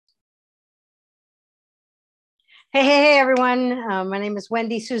Hey, everyone. My name is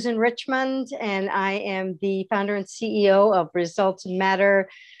Wendy Susan Richmond, and I am the founder and CEO of Results Matter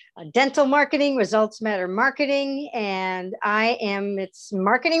Dental Marketing, Results Matter Marketing, and it's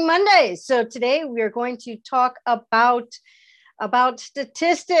Marketing Monday. So today we are going to talk about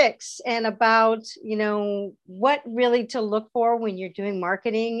statistics and about what really to look for when you're doing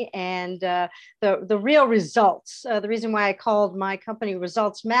marketing and the real results. The reason why I called my company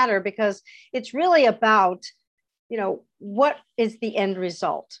Results Matter, because it's really about what is the end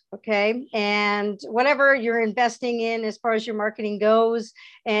result? Okay. And whatever you're investing in as far as your marketing goes,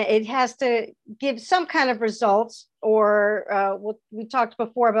 it has to give some kind of results. Or what we talked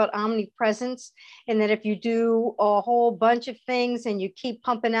before about omnipresence, and that if you do a whole bunch of things and you keep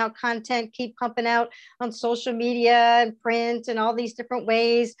pumping out content, keep pumping out on social media and print and all these different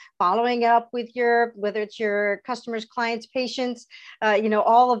ways, following up with whether it's your customers, clients, patients,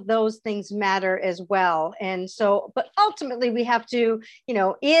 all of those things matter as well. And so, but ultimately we have to,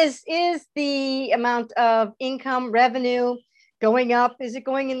 is the amount of income, revenue going up? Is it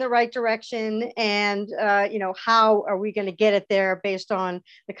going in the right direction? And, how are we going to get it there based on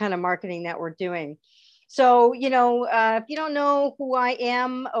the kind of marketing that we're doing? So, if you don't know who I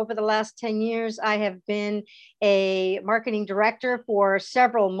am, over the last 10 years, I have been a marketing director for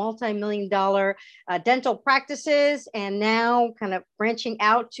several multi-million-dollar dental practices, and now kind of branching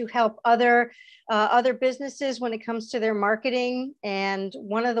out to help other businesses when it comes to their marketing. And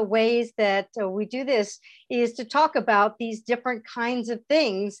one of the ways that we do this is to talk about these different kinds of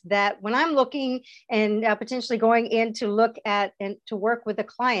things that when I'm looking and potentially going in to look at and to work with a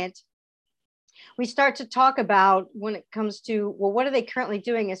client, we start to talk about when it comes to, well, what are they currently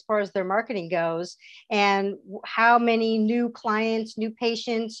doing as far as their marketing goes, and how many new clients, new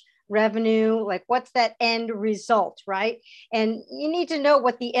patients, revenue, like what's that end result, right? And you need to know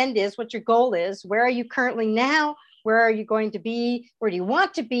what the end is, what your goal is. Where are you currently now? Where are you going to be? Where do you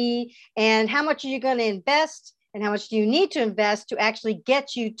want to be? And how much are you going to invest? And how much do you need to invest to actually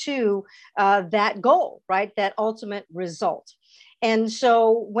get you to that goal, right? That ultimate result. And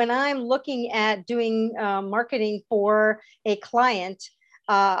so when I'm looking at doing marketing for a client,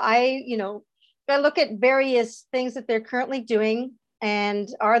 I look at various things that they're currently doing, and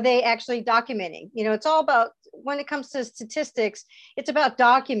are they actually documenting? It's all about, when it comes to statistics, it's about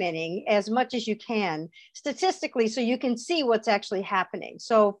documenting as much as you can statistically so you can see what's actually happening.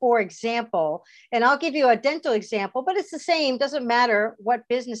 So for example, and I'll give you a dental example, but it's the same, doesn't matter what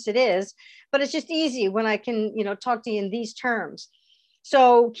business it is, but it's just easy when I can, talk to you in these terms.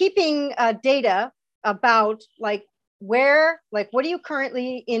 So keeping data about what are you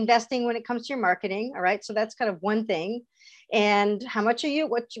currently investing when it comes to your marketing? All right. So that's kind of one thing. And how much are you,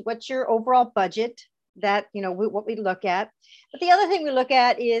 what's your overall budget? That, what we look at. But the other thing we look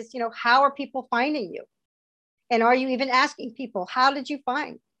at is, how are people finding you? And are you even asking people, how did you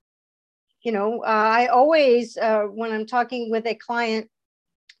find? I always, when I'm talking with a client,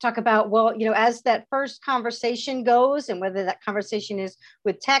 talk about, well, as that first conversation goes, and whether that conversation is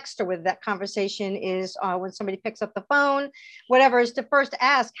with text or whether that conversation is when somebody picks up the phone, whatever, is to first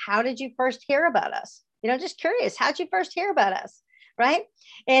ask, how did you first hear about us? Just curious, how'd you first hear about us? Right.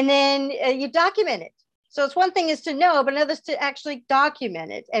 And then you document it. So it's one thing is to know, but another is to actually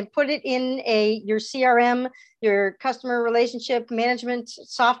document it and put it in your CRM, your customer relationship management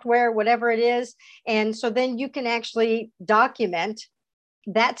software, whatever it is. And so then you can actually document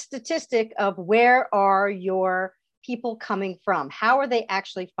that statistic of where are your people coming from? How are they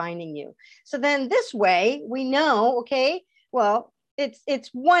actually finding you? So then this way we know, okay, well, it's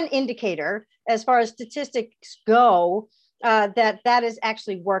one indicator as far as statistics go, that is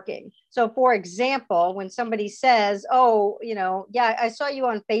actually working. So for example, when somebody says, oh, yeah, I saw you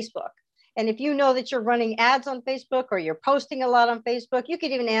on Facebook. And if you know that you're running ads on Facebook or you're posting a lot on Facebook, you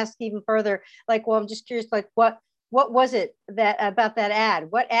could even ask even further, like, well, I'm just curious, like what was it that about that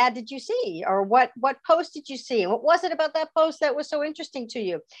ad? What ad did you see? Or what post did you see? What was it about that post that was so interesting to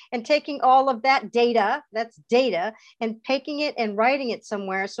you? And taking all of that data, that's data, and taking it and writing it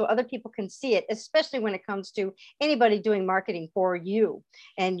somewhere so other people can see it, especially when it comes to anybody doing marketing for you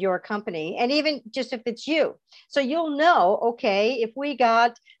and your company. And even just if it's you. So you'll know, okay, if we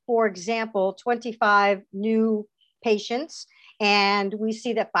got, for example, 25 new patients, and we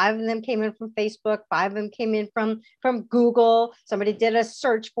see that 5 of them came in from Facebook, 5 of them came in from Google. Somebody did a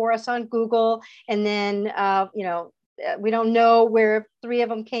search for us on Google, and then we don't know where 3 of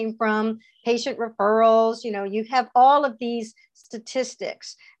them came from. Patient referrals, you have all of these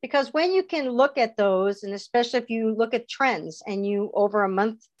statistics, because when you can look at those, and especially if you look at trends and you over a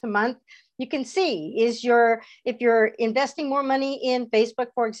month to month, you can see if you're investing more money in Facebook,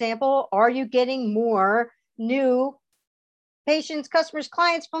 for example, are you getting more new patients, customers,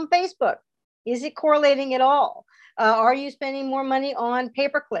 clients from Facebook? Is it correlating at all? Are you spending more money on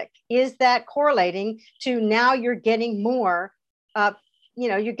pay-per-click? Is that correlating to now you're getting more,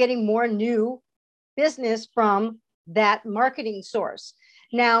 you're getting more new business from that marketing source?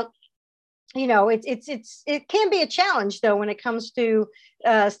 Now, it can be a challenge though when it comes to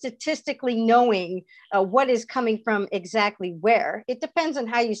statistically knowing what is coming from exactly where. It depends on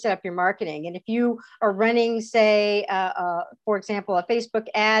how you set up your marketing. And if you are running, say, for example, a Facebook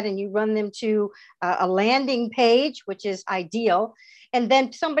ad, and you run them to a landing page, which is ideal, and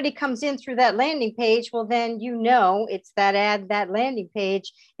then somebody comes in through that landing page, well, then it's that ad, that landing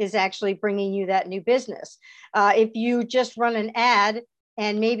page is actually bringing you that new business. If you just run an ad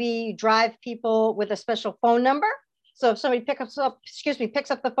and maybe drive people with a special phone number, so if somebody picks up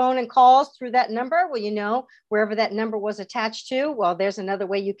the phone and calls through that number, well, wherever that number was attached to, well, there's another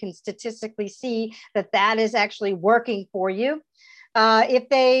way you can statistically see that is actually working for you. If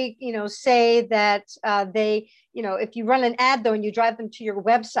they, say that if you run an ad though and you drive them to your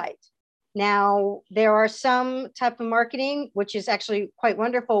website. Now, there are some type of marketing, which is actually quite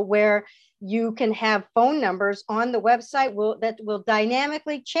wonderful, where you can have phone numbers on the website that will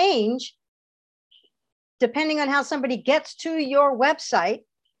dynamically change depending on how somebody gets to your website.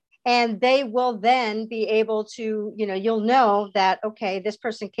 And they will then be able to, you'll know that, okay, this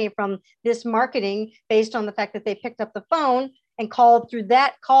person came from this marketing based on the fact that they picked up the phone and called through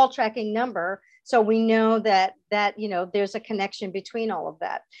that call tracking number. So we know that there's a connection between all of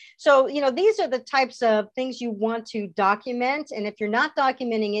that. So, these are the types of things you want to document. And if you're not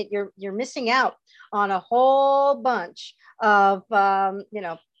documenting it, you're missing out on a whole bunch of,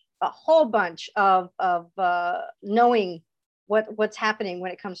 knowing what's happening when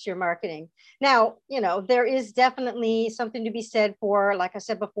it comes to your marketing. Now, there is definitely something to be said for, like I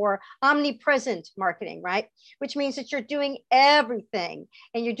said before, omnipresent marketing, right? Which means that you're doing everything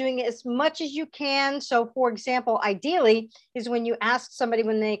and you're doing it as much as you can. So for example, ideally is when you ask somebody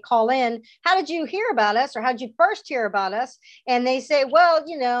when they call in, how did you hear about us, or how did you first hear about us? And they say, well,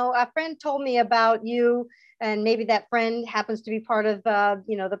 a friend told me about you. And maybe that friend happens to be part of,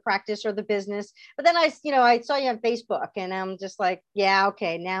 the practice or the business. But then I saw you on Facebook, and I'm just like, yeah,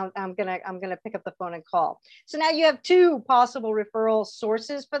 okay, now I'm gonna pick up the phone and call. So now you have two possible referral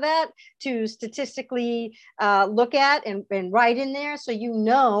sources for that to statistically look at and write in there,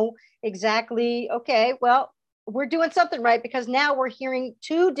 so exactly, okay, well, we're doing something right, because now we're hearing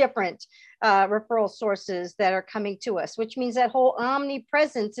two different referral sources that are coming to us, which means that whole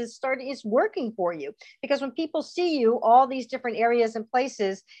omnipresence is working for you. Because when people see you all these different areas and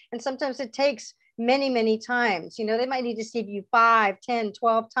places, and sometimes it takes many, many times, they might need to see you 5, 10,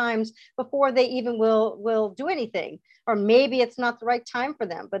 12 times before they even will do anything. Or maybe it's not the right time for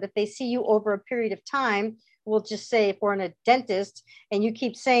them. But if they see you over a period of time, we'll just say if we're in a dentist and you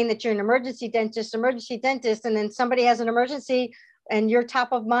keep saying that you're an emergency dentist, and then somebody has an emergency and you're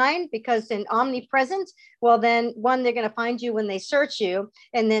top of mind because in omnipresent, well, then one, they're going to find you when they search you.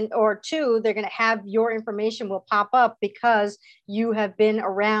 And then, or two, they're going to have your information will pop up because you have been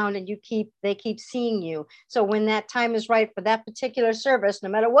around and they keep seeing you. So when that time is right for that particular service, no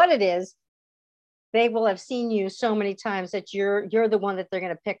matter what it is, they will have seen you so many times that you're the one that they're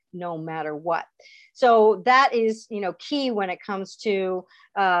going to pick no matter what. So that is, key when it comes to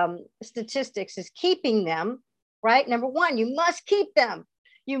statistics, is keeping them, right? Number one, you must keep them.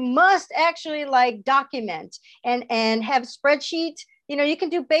 You must actually document and have spreadsheet. You can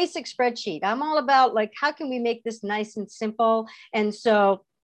do basic spreadsheet. I'm all about how can we make this nice and simple? And so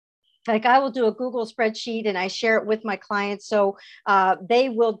I will do a Google spreadsheet and I share it with my clients. So they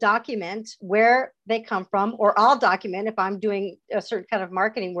will document where they come from, or I'll document if I'm doing a certain kind of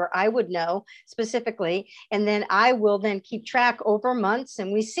marketing where I would know specifically. And then I will then keep track over months,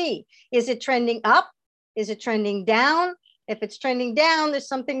 and we see, is it trending up? Is it trending down? If it's trending down, there's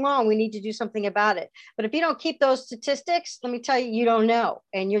something wrong. We need to do something about it. But if you don't keep those statistics, let me tell you, you don't know.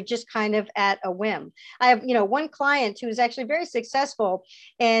 And you're just kind of at a whim. I have, one client who is actually very successful,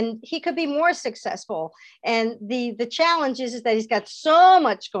 and he could be more successful. And the challenge is that he's got so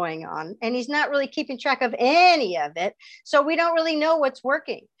much going on and he's not really keeping track of any of it. So we don't really know what's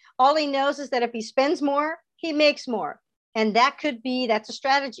working. All he knows is that if he spends more, he makes more. And that's a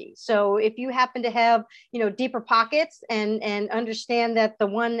strategy. So if you happen to have, deeper pockets and understand that the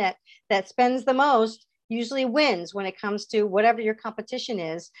one that spends the most usually wins when it comes to whatever your competition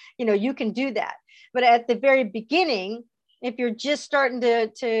is, you can do that. But at the very beginning, if you're just starting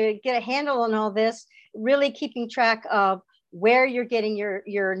to get a handle on all this, really keeping track of where you're getting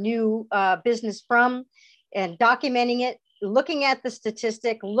your new business from and documenting it, looking at the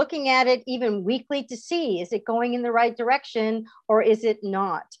statistic, looking at it even weekly to see, is it going in the right direction or is it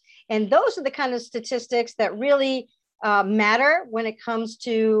not? And those are the kind of statistics that really matter when it comes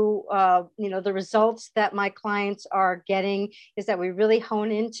to the results that my clients are getting, is that we really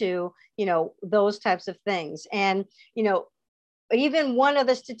hone into those types of things. And even one of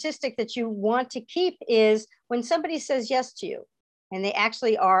the statistics that you want to keep is when somebody says yes to you and they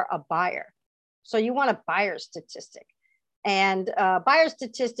actually are a buyer. So you want a buyer statistic, and buyer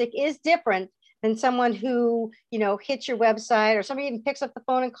statistic is different than someone who hits your website, or somebody even picks up the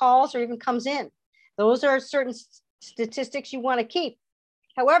phone and calls, or even comes in. Those are certain statistics you want to keep.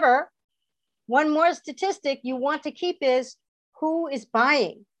 However, one more statistic you want to keep is who is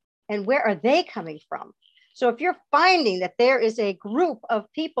buying and where are they coming from. So if you're finding that there is a group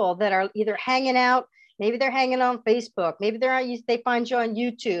of people that are either hanging out, maybe they're hanging on Facebook, maybe they find you on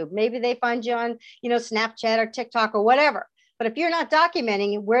YouTube, maybe they find you on Snapchat or TikTok or whatever. But if you're not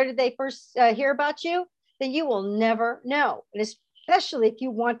documenting where did they first hear about you, then you will never know. And especially if you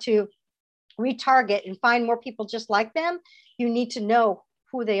want to retarget and find more people just like them, you need to know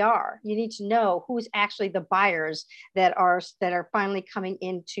who they are. You need to know who's actually the buyers that are finally coming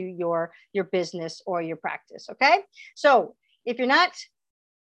into your business or your practice. Okay. So if you're not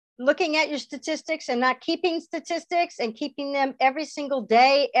looking at your statistics and not keeping statistics and keeping them every single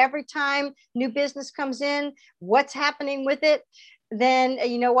day, every time new business comes in, what's happening with it, then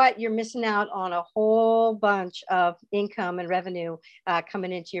you know what, you're missing out on a whole bunch of income and revenue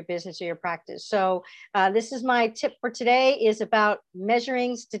coming into your business or your practice. So this is my tip for today, is about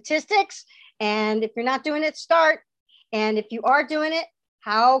measuring statistics. And if you're not doing it, start. And if you are doing it,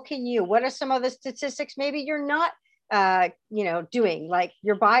 what are some of the statistics maybe you're not doing, like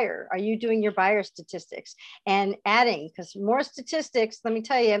your buyer? Are you doing your buyer statistics and adding? Because more statistics, let me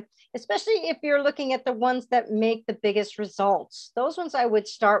tell you, especially if you're looking at the ones that make the biggest results, those ones I would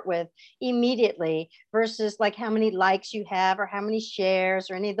start with immediately, versus like how many likes you have or how many shares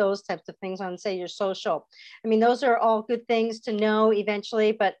or any of those types of things on, say, your social. I mean, those are all good things to know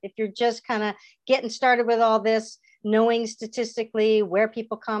eventually, but if you're just kind of getting started with all this, knowing statistically where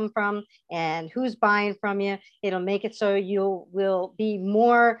people come from and who's buying from you, it'll make it so you will be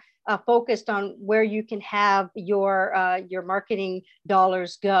more focused on where you can have your marketing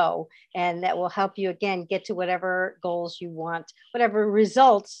dollars go, and that will help you again get to whatever goals you want, whatever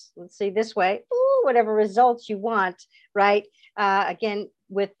results. Let's say this way, whatever results you want, right? Again,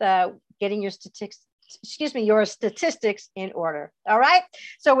 with getting your statistics in order. All right.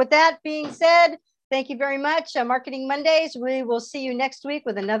 So with that being said, thank you very much. Marketing Mondays. We will see you next week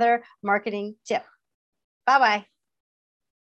with another marketing tip. Bye-bye.